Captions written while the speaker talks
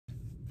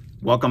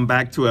Welcome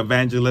back to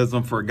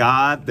Evangelism for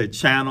God, the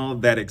channel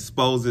that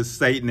exposes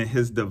Satan and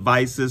his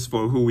devices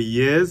for who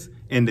he is,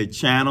 and the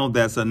channel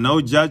that's a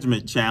no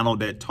judgment channel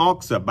that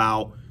talks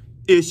about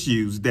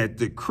issues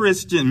that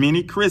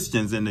many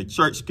Christians in the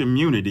church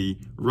community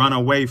run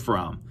away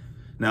from.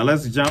 Now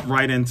let's jump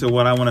right into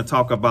what I want to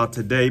talk about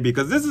today,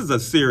 because this is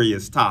a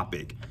serious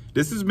topic.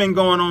 This has been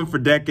going on for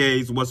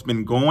decades. What's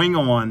been going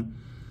on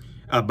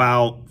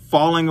about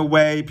falling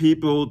away,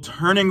 people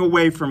turning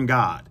away from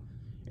God.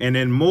 And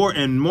then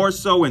more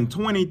so in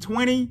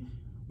 2020,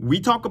 we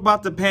talk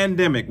about the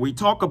pandemic. We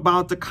talk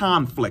about the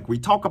conflict. We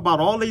talk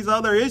about all these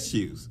other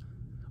issues.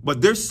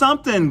 But there's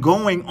something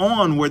going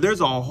on where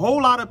there's a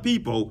whole lot of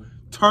people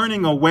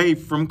turning away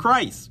from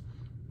Christ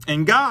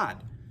and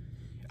God.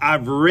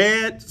 I've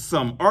read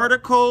some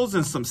articles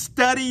and some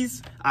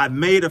studies. I've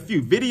made a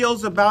few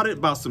videos about it,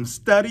 about some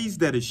studies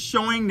that is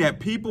showing that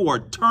people are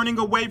turning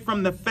away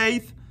from the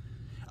faith.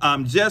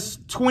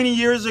 Just 20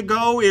 years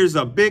ago, there's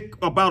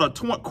about a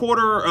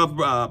quarter of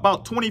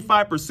about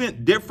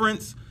 25%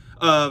 difference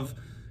of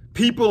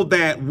people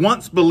that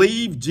once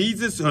believed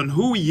Jesus and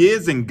who he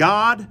is and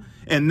God,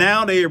 and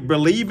now they are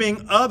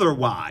believing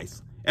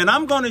otherwise. And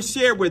I'm going to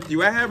share with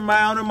you, I have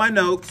my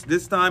notes.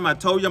 This time I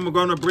told you I'm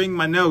going to bring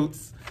my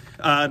notes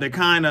to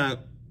kind of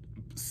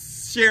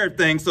share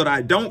things so that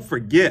I don't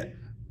forget.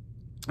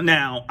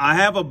 Now, I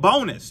have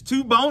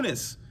two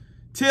bonus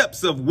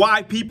tips of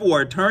why people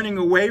are turning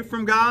away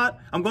from God.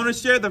 I'm going to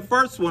share the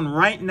first one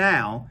right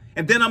now,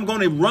 and then I'm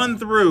going to run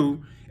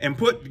through and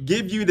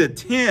give you the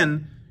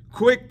 10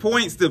 quick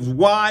points of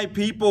why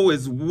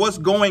what's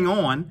going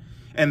on.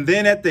 And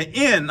then at the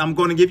end, I'm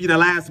going to give you the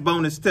last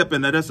bonus tip,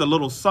 and that's a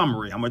little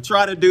summary. I'm going to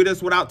try to do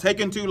this without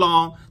taking too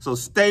long, so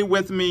stay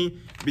with me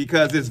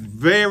because it's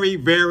very,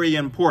 very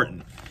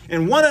important.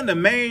 And one of the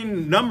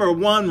main number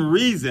one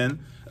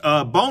reason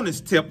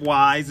bonus tip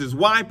wise is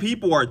why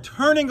people are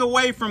turning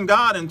away from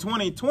God in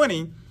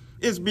 2020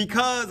 is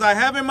because I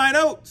have in my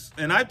notes,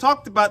 and I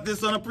talked about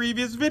this on a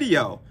previous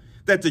video,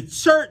 that the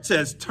church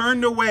has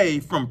turned away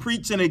from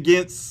preaching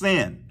against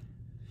sin,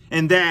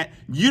 and that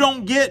you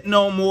don't get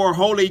no more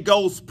Holy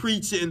Ghost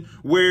preaching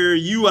where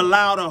you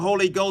allow the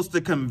Holy Ghost to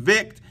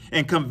convict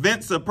and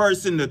convince a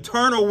person to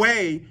turn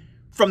away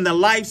from the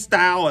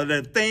lifestyle or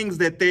the things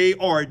that they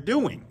are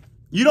doing.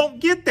 You don't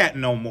get that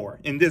no more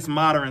in this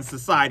modern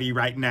society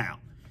right now.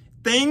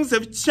 Things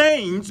have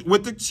changed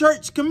with the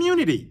church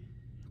community.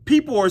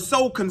 People are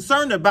so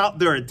concerned about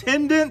their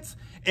attendance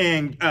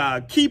and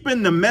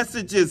keeping the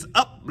messages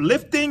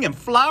uplifting and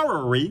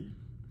flowery,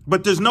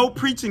 but there's no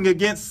preaching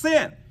against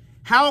sin.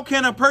 How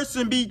can a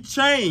person be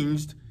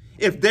changed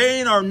if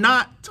they are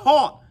not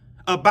taught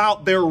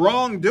about their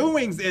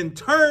wrongdoings and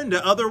turn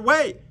the other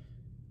way?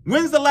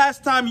 When's the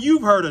last time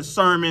you've heard a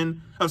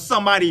sermon of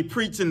somebody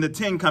preaching the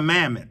 10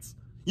 commandments?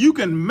 You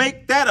can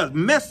make that a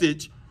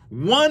message,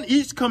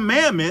 each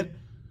commandment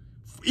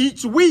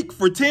each week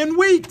for 10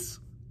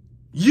 weeks.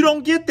 You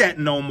don't get that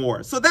no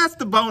more. So that's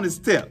the bonus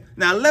tip.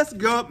 Now let's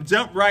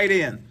jump right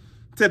in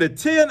to the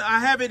 10. I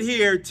have it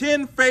here,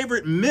 10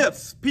 favorite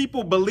myths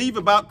people believe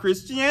about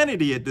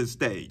Christianity at this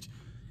stage.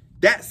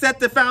 That set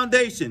the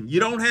foundation. You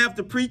don't have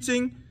the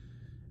preaching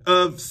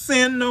of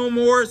sin no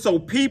more. So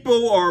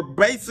people are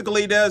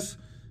basically just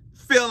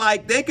feel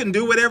like they can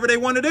do whatever they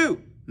want to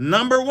do.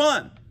 Number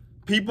one.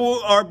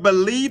 People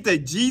believe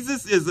that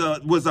Jesus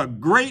was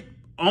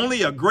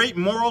only a great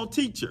moral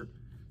teacher.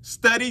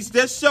 Studies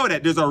just show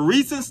that. There's a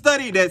recent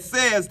study that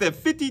says that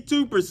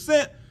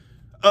 52%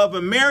 of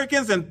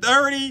Americans and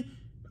 30%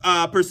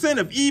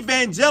 of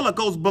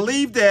evangelicals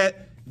believe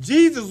that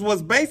Jesus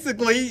was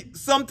basically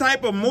some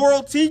type of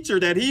moral teacher,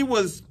 that he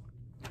was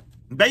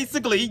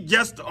basically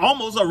just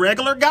almost a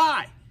regular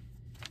guy.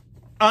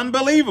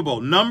 Unbelievable.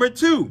 Number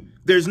two,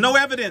 there's no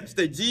evidence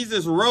that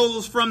Jesus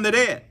rose from the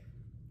dead.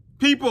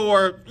 People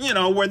are,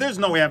 where there's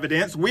no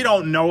evidence. We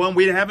don't know him.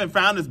 We haven't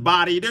found his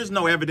body. There's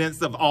no evidence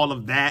of all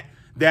of that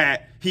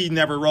he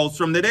never rose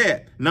from the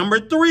dead. Number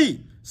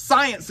three,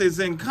 science is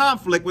in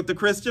conflict with the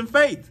Christian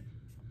faith.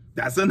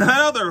 That's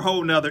another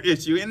whole nother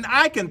issue. And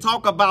I can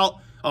talk about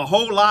a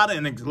whole lot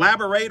and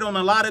elaborate on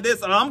a lot of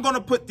this. And I'm going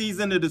to put these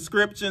in the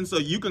description so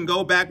you can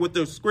go back with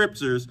the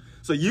scriptures,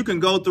 so you can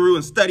go through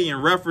and study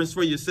and reference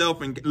for yourself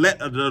and let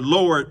the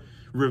Lord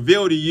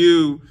reveal to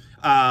you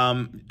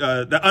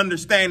the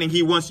understanding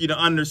he wants you to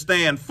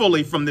understand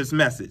fully from this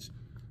message.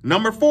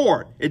 Number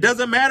four, it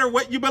doesn't matter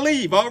what you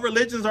believe. All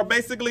religions are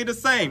basically the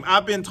same.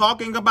 I've been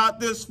talking about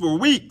this for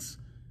weeks.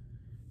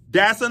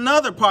 That's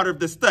another part of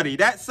the study.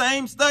 That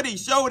same study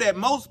showed that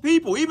most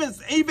people, even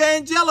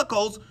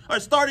evangelicals,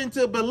 are starting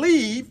to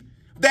believe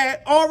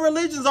that all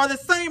religions are the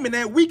same and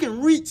that we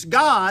can reach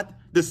God,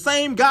 the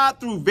same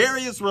God, through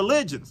various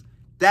religions.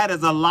 That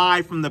is a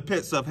lie from the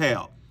pits of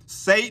hell.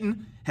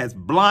 Satan has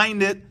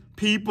blinded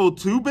people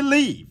to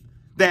believe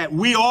that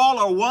we all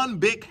are one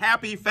big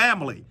happy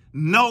family.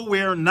 No,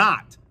 we're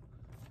not.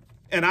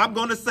 And I'm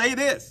going to say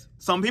this.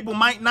 Some people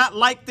might not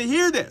like to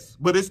hear this,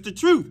 but it's the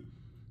truth.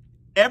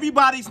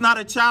 Everybody's not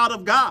a child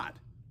of God.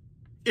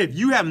 If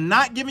you have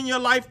not given your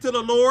life to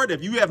the Lord,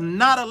 if you have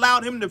not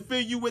allowed him to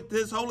fill you with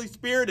his Holy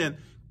Spirit and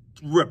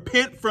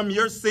repent from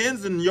your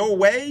sins and your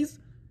ways,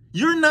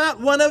 you're not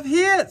one of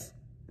his.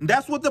 And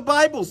that's what the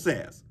Bible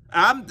says.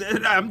 I'm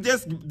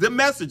just the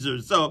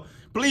messenger, so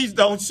please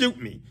don't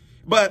shoot me.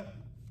 But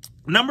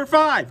number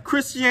 5,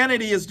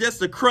 Christianity is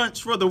just a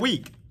crunch for the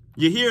weak.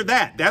 You hear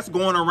that? That's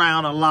going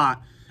around a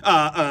lot.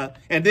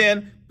 And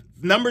then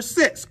number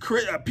 6,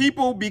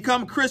 people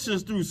become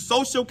Christians through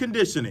social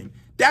conditioning.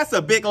 That's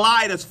a big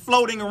lie that's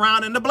floating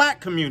around in the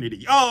black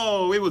community.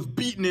 Oh, it was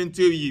beaten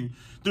into you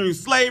through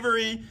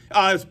slavery.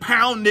 It's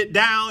pounded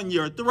down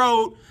your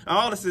throat,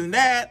 all this and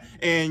that.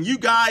 And you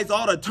guys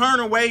ought to turn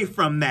away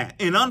from that.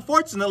 And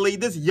unfortunately,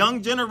 this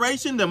young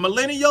generation, the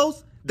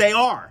millennials,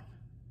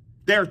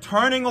 they're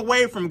turning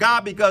away from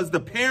God because the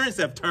parents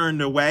have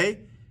turned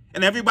away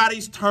and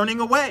everybody's turning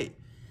away.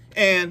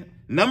 And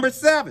number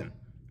 7,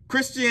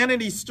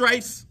 Christianity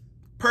stripes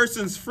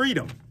person's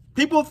freedom.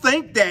 People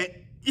think that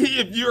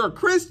if you're a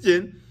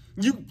Christian,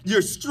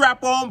 you're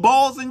strap on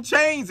balls and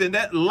chains and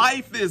that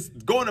life is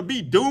going to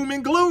be doom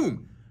and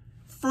gloom.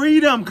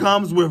 Freedom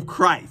comes with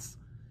Christ.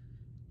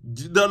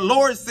 The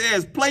Lord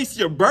says, place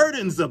your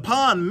burdens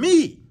upon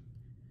me.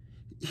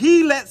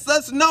 He lets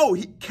us know,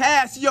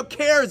 cast your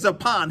cares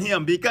upon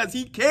him because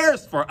he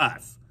cares for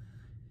us.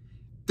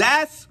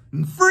 That's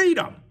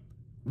freedom.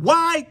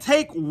 Why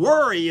take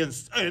worry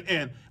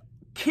and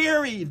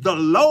carry the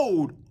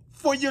load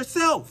for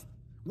yourself?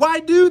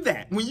 Why do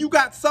that when you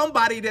got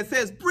somebody that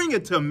says, bring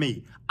it to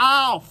me.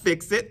 I'll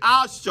fix it.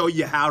 I'll show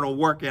you how to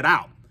work it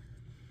out.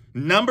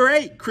 Number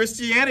 8,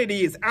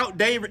 Christianity is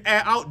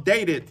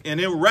outdated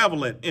and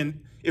irrelevant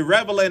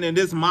in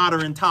this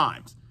modern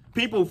times.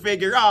 People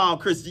figure, oh,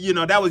 Christian,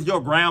 that was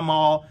your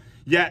grandma,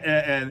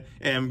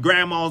 and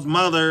grandma's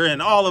mother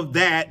and all of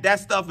that. That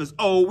stuff is,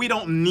 we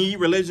don't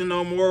need religion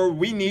no more.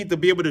 We need to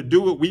be able to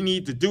do what we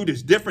need to do.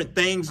 There's different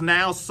things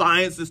now.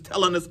 Science is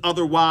telling us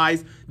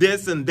otherwise,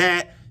 this and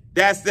that.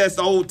 That's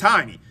old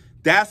timey.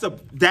 That's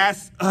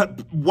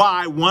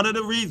why one of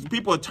the reasons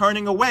people are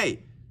turning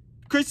away.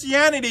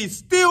 Christianity is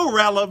still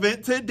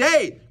relevant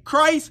today.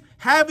 Christ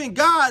having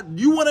God.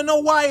 You want to know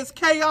why it's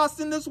chaos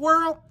in this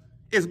world?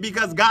 It's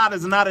because God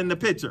is not in the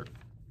picture.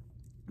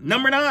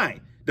 Number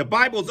 9, the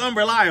Bible's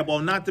unreliable,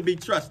 not to be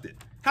trusted.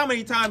 How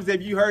many times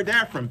have you heard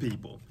that from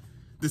people?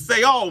 To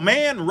say, oh,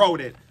 man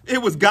wrote it.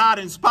 It was God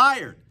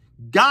inspired.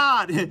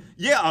 God,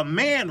 yeah, a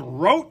man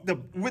wrote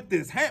with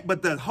his hand,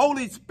 but the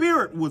Holy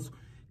Spirit was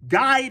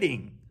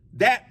guiding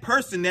that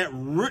person that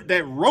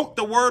wrote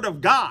the word of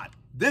God.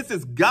 This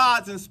is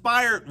God's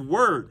inspired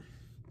word.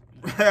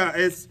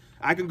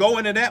 I can go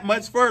into that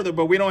much further,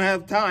 but we don't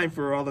have time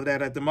for all of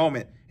that at the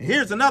moment. And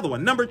here's another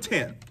one, number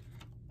 10.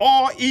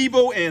 All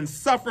evil and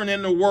suffering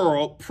in the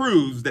world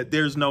proves that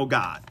there's no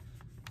God.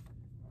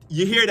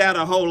 You hear that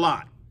a whole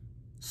lot.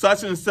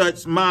 Such and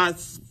such, my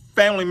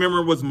family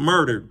member was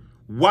murdered.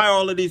 Why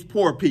all of these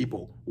poor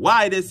people?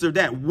 Why this or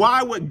that?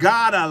 Why would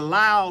God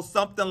allow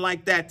something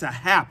like that to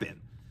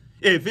happen?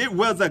 If it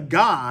was a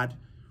God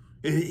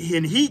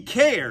and he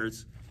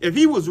cares, if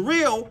he was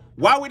real,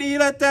 why would he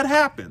let that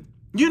happen?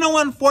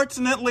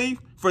 Unfortunately,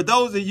 for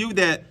those of you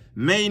that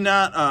may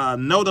not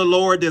know the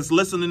Lord that's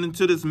listening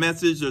to this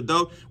message,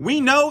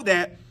 we know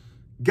that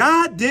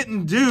God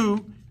didn't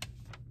do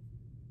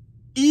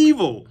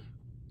evil.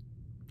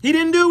 He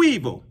didn't do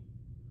evil.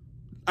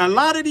 A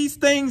lot of these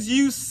things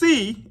you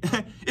see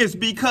is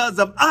because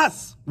of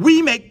us.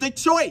 We make the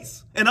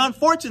choice. And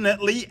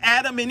unfortunately,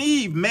 Adam and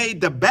Eve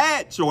made the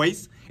bad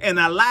choice and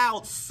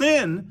allowed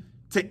sin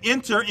to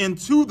enter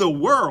into the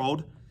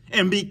world.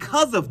 And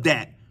because of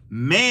that,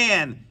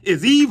 man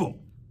is evil.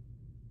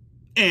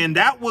 And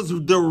that was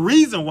the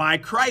reason why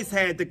Christ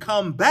had to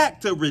come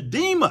back to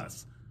redeem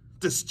us,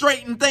 to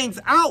straighten things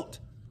out.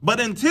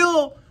 But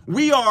until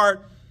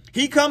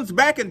he comes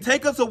back and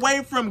take us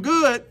away from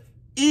good,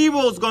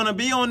 evil is going to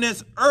be on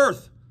this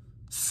earth.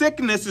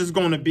 Sickness is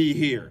going to be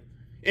here.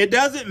 It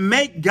doesn't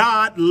make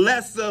God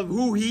less of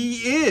who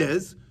he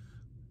is.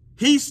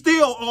 He's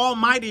still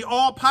almighty,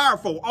 all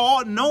powerful,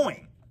 all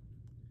knowing.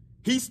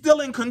 He's still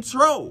in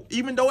control,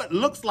 even though it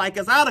looks like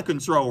it's out of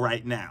control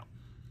right now.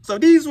 So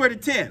these were the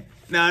 10.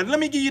 Now, let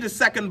me give you the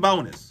second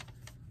bonus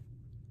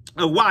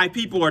of why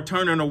people are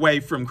turning away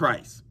from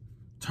Christ,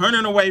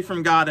 turning away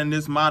from God in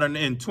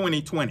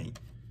 2020.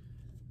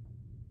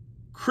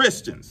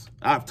 Christians,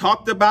 I've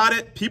talked about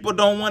it. People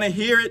don't want to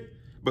hear it,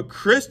 but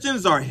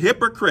Christians are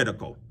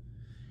hypocritical.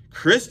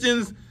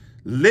 Christians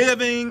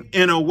living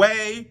in a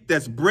way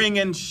that's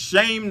bringing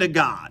shame to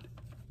God.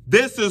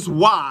 This is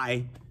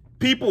why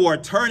people are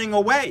turning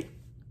away,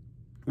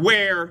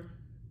 where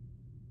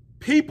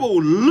people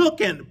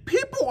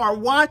are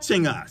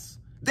watching us.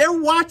 They're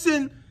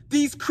watching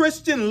these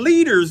Christian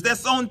leaders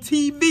that's on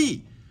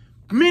TV.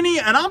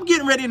 And I'm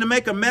getting ready to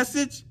make a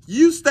message.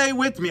 You stay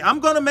with me. I'm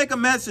going to make a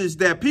message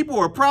that people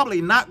are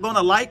probably not going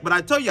to like, but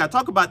I tell you, I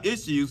talk about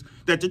issues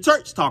that the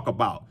church talk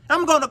about.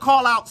 I'm going to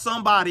call out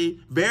somebody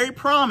very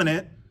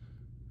prominent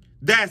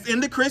that's in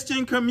the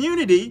Christian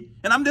community,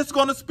 and I'm just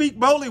going to speak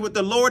boldly what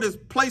the Lord has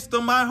placed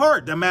on my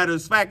heart, the matter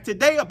of fact,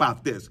 today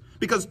about this,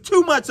 because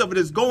too much of it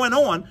is going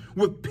on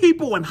with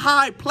people in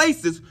high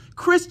places,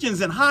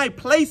 Christians in high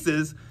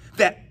places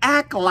that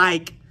act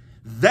like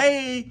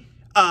they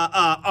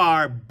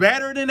are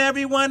better than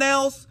everyone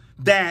else,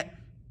 that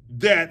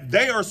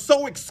they are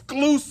so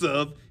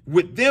exclusive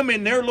with them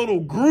in their little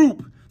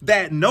group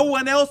that no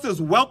one else is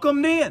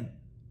welcomed in.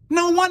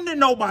 No wonder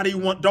nobody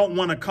don't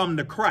want to come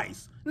to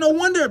Christ. No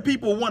wonder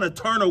people want to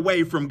turn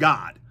away from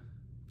God.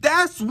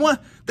 That's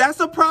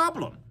a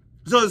problem.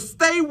 So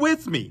stay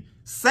with me.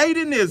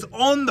 Satan is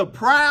on the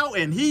prowl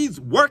and he's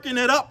working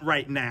it up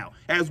right now.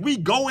 As we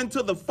go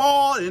into the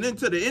fall and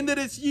into the end of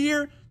this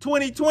year,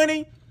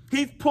 2020,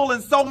 he's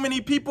pulling so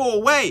many people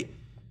away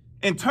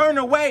and turn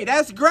away.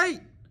 That's great.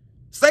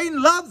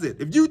 Satan loves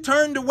it. If you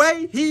turned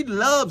away, he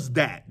loves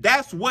that.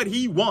 That's what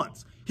he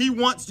wants. He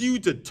wants you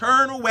to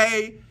turn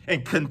away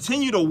and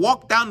continue to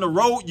walk down the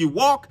road you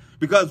walk.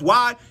 Because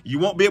why? You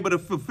won't be able to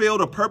fulfill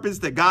the purpose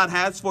that God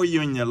has for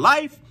you in your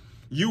life.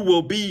 You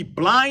will be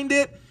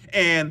blinded.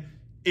 And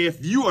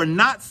if you are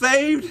not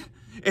saved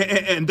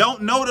and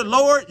don't know the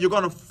Lord, you're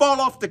going to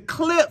fall off the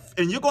cliff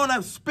and you're going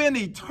to spend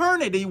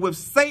eternity with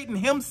Satan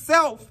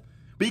himself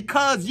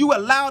because you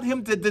allowed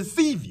him to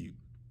deceive you.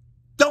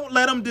 Don't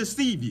let him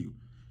deceive you.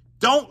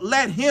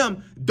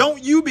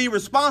 Don't you be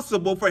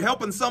responsible for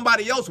helping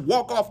somebody else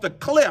walk off the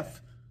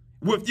cliff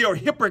with your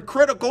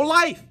hypocritical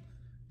life.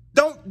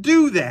 Don't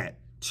do that.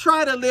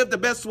 Try to live the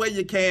best way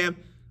you can.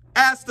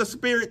 Ask the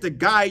Spirit to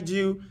guide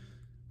you.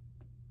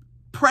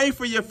 Pray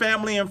for your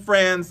family and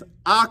friends.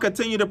 I'll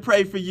continue to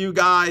pray for you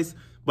guys.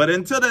 But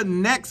until the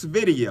next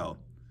video,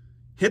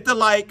 hit the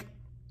like,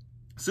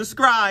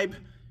 subscribe,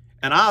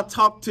 and I'll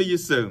talk to you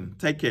soon.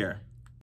 Take care.